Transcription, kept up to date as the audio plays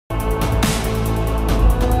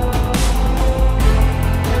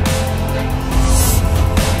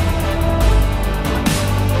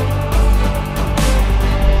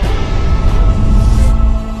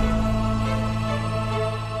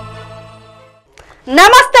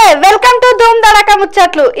నమస్తే welcome to ధూమ్ తడక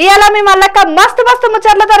ముచ్చట్లు. ఇయాల మీ మల్లక్క మస్తు మస్తు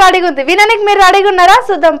ముచ్చట్లతో రెడీగా ఉంది. విననికి మీరు రెడీగా ఉన్నారా?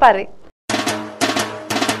 చూద్దాం పరి.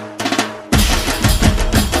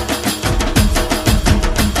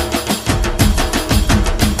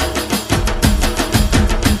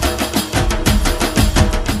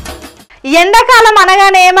 ఎండాకాలం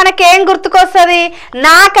అనగానే మనకేం గుర్తుకొస్తుంది?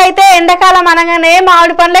 నాకైతే ఎండాకాలం అనగానే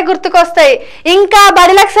మామిడి పండ్లే గుర్తుకొస్తాయి. ఇంకా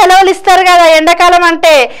బడిలకు సెలవులు ఇస్తారు కదా ఎండాకాలం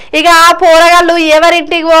అంటే. ఇక ఆ పోరగాళ్ళు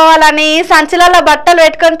ఎవరింటికి పోవాలని సంచులలో బట్టలు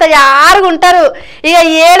పెట్టుకొని తయారుగుంటారు. ఇక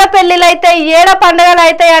ఏడ పెళ్ళిళ్ళు అయితే ఏడ పండుగలు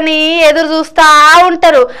అవుతాయి అని ఎదురు చూస్తా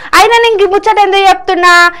ఉంటారు. అయినా నేను ముచ్చట ఎందుకు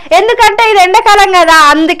చెప్తున్నా, ఎందుకంటే ఇది ఎండాకాలం కదా,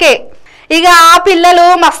 అందుకే. ఇక ఆ పిల్లలు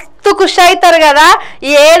మస్తు ఖుషి అవుతారు కదా.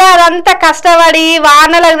 ఏడాదంతా కష్టపడి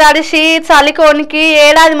వానలకు తడిసి చలికోనికి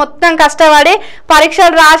ఏడాది మొత్తం కష్టపడి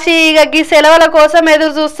పరీక్షలు రాసి ఇక ఈ సెలవుల కోసం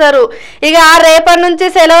ఎదురు చూస్తారు. ఇక రేపటి నుంచి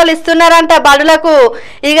సెలవులు ఇస్తున్నారంట బడులకు.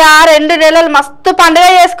 ఇక 2 నెలలు మస్తు పండుగ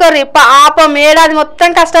చేసుకోర్రి. పాపం ఏడాది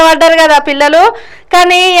మొత్తం కష్టపడ్డారు కదా పిల్లలు.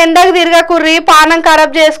 కానీ ఎండకు తిరగకుర్రి, పానం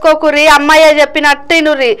ఖరాబ్ చేసుకోకుర్రి, అమ్మయ్య చెప్పినట్టు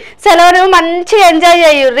ఇనుర్రి, సెలవును మంచిగా ఎంజాయ్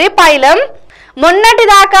చేయుర్రి. పైలం మొన్నటి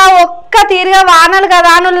దాకా ఒక్క తీరుగా వానలు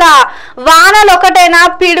కదా అనుల్లా. వానలు ఒకటేనా,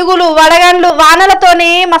 పిడుగులు వడగండ్లు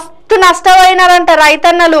వానలతోని మస్తు నష్టపోయినారంట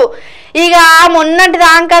రైతన్నలు. ఇక మొన్నటి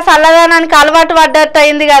దాకా చల్లదనానికి అలవాటు పడ్డట్టు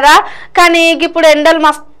అయింది కదా. కానీ ఇప్పుడు ఎండలు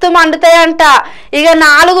మస్తు మండుతాయంట. ఇక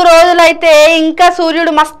 4 రోజులైతే ఇంకా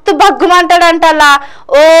సూర్యుడు మస్తు బగ్గుమంటాడంట. అలా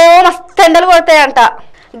ఓ మస్తు ఎండలు కొడతాయంట.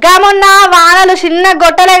 మొన్న వానలు చిన్న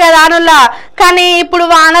గొట్టలే కదా అనుల్లా, కానీ ఇప్పుడు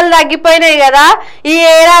వానలు తగ్గిపోయినాయి కదా. ఈ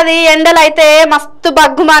ఏడాది ఎండలు అయితే మస్తు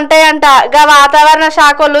బగ్గుమంటాయంట. వాతావరణ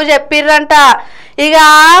శాఖలు చెప్పిర్రంట. ఇక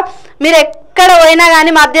మీరు ఎక్కడ పోయినా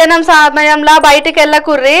కానీ మధ్యాహ్నం సమయంలో బయటికి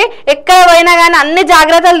వెళ్ళకుర్రి. ఎక్కడ పోయినా కానీ అన్ని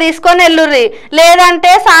జాగ్రత్తలు తీసుకొని వెళ్ళుర్రి.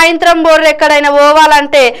 లేదంటే సాయంత్రం బోర్రు ఎక్కడైనా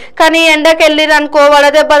పోవాలంటే. కానీ ఎండకి వెళ్ళిర్రు అనుకో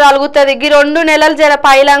వడదెబ్బ తగులుతుంది. ఈ 2 నెలలు జర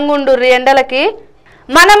పైలంగా ఉండుర్రి ఎండలకి.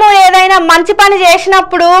 మనము ఏదైనా మంచి పని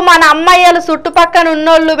చేసినప్పుడు మన అమ్మాయిలు చుట్టుపక్కన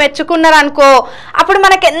ఉన్నోళ్ళు మెచ్చుకున్నారు అనుకో, అప్పుడు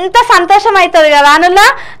మనకి ఎంత సంతోషం అవుతుంది కదా అనుల్లా.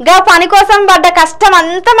 పని కోసం పడ్డ కష్టం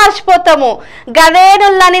అంతా మర్చిపోతాము.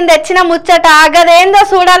 గదేనుల్లా నేను తెచ్చిన ముచ్చట గదేందో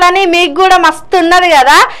చూడాలని మీకు కూడా మస్తు ఉన్నది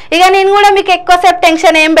కదా. ఇక నేను కూడా మీకు ఎక్కువసేపు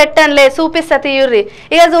టెన్షన్ ఏం పెట్టనులే, చూపిస్తా తీయుర్రి.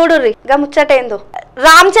 ఇక చూడుర్రి ముచ్చట ఏందో.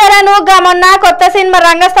 రామ్ చరణ్ మొన్న కొత్త సినిమా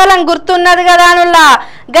రంగస్థలం గుర్తున్నది కదా అనుల్లా.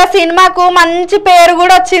 సినిమాకు మంచి పేరు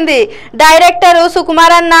కూడా వచ్చింది. డైరెక్టర్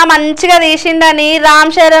సుకుమార్ అన్న మంచిగా తీసిండని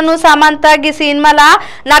రామ్ చరణ్ సమంత ఈ సినిమాలా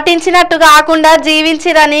నటించినట్టు కాకుండా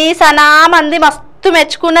జీవించిరని సనా మంది మస్తు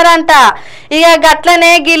మెచ్చుకున్నారంట. ఇక గట్లనే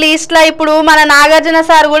ఈ లిస్ట్ లో ఇప్పుడు మన నాగార్జున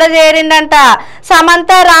సార్ కూడా చేరిండంట.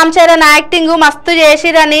 సమంత రామ్ చరణ్ యాక్టింగ్ మస్తు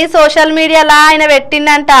చేసిరని సోషల్ మీడియాలో ఆయన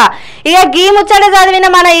పెట్టిండంట. ఇక గీ ముచ్చట చదివిన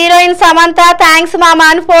మన హీరోయిన్ సమంత థ్యాంక్స్ మామా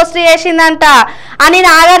అని పోస్ట్ చేసిందంట. అని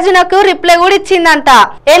నాగార్జునకు రిప్లై కూడా ఇచ్చిందంట.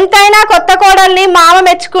 ఎంతైనా కొత్త కోడల్ని మామ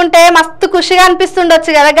మెచ్చుకుంటే మస్తు ఖుషిగా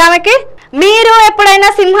అనిపిస్తుండొచ్చు కదా ఆమెకి. మీరు ఎప్పుడైనా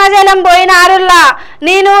సింహాచలం పోయినారుల్లా?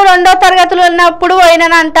 నేను 2వ తరగతిలో ఉన్నప్పుడు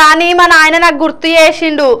పోయినానంట అని మా నాయన నాకు గుర్తు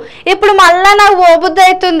చేసిండు. ఇప్పుడు మళ్ళా నాకు పోబుద్ధి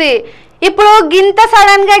అవుతుంది. ఇప్పుడు గింత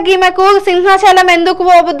సడన్ గా గీమెకు సింహాచలం ఎందుకు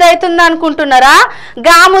పోబుద్ధి అవుతుంది అనుకుంటున్నారా?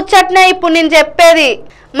 ముచ్చట్నే ఇప్పుడు నేను చెప్పేది.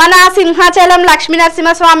 మన సింహాచలం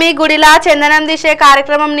లక్ష్మీనరసింహస్వామి గుడిలా చందనం తీసే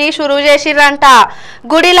కార్యక్రమంని షురూ చేసిరంట.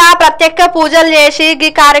 గుడిలా ప్రత్యేక పూజలు చేసి ఈ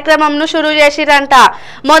కార్యక్రమంను షురూ చేసిరంట.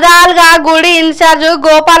 మొదలుగా గుడి ఇన్ఛార్జ్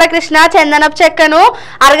గోపాలకృష్ణ చందనపు చెక్కను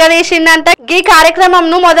అరగదీసిందంట. ఈ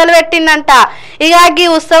కార్యక్రమంను మొదలు పెట్టిందంట. ఇక ఈ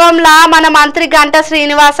ఉత్సవంలో మన మంత్రి గంట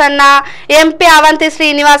శ్రీనివాస్ అన్న, ఎంపీ అవంతి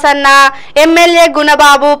శ్రీనివాస్ అన్న, ఎమ్మెల్యే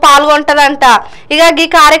గుణబాబు పాల్గొంటదంట. ఇక ఈ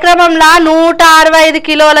కార్యక్రమంలో 165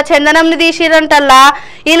 కిలోల చందనంని తీసిరంటల్లా.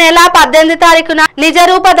 ఈ నెల 18 తారీఖున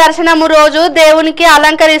నిజరూప దర్శనము రోజు దేవునికి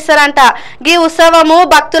అలంకరిస్తారంట. ఈ ఉత్సవము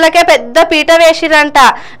భక్తులకే పెద్ద పీట వేసిరంట.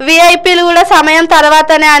 విఐపీలు కూడా సమయం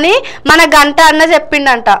తర్వాతనే అని మన గంట అన్న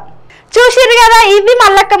చెప్పిండంట. చూసిరు కదా, ఇవి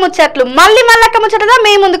మల్లక్క ముచ్చట్లు. మళ్ళీ మల్లక్క ముచ్చటగా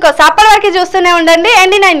మీ ముందుకు వస్తా. అప్పటి వరకు చూస్తూనే ఉండండి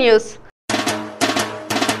ND9 న్యూస్.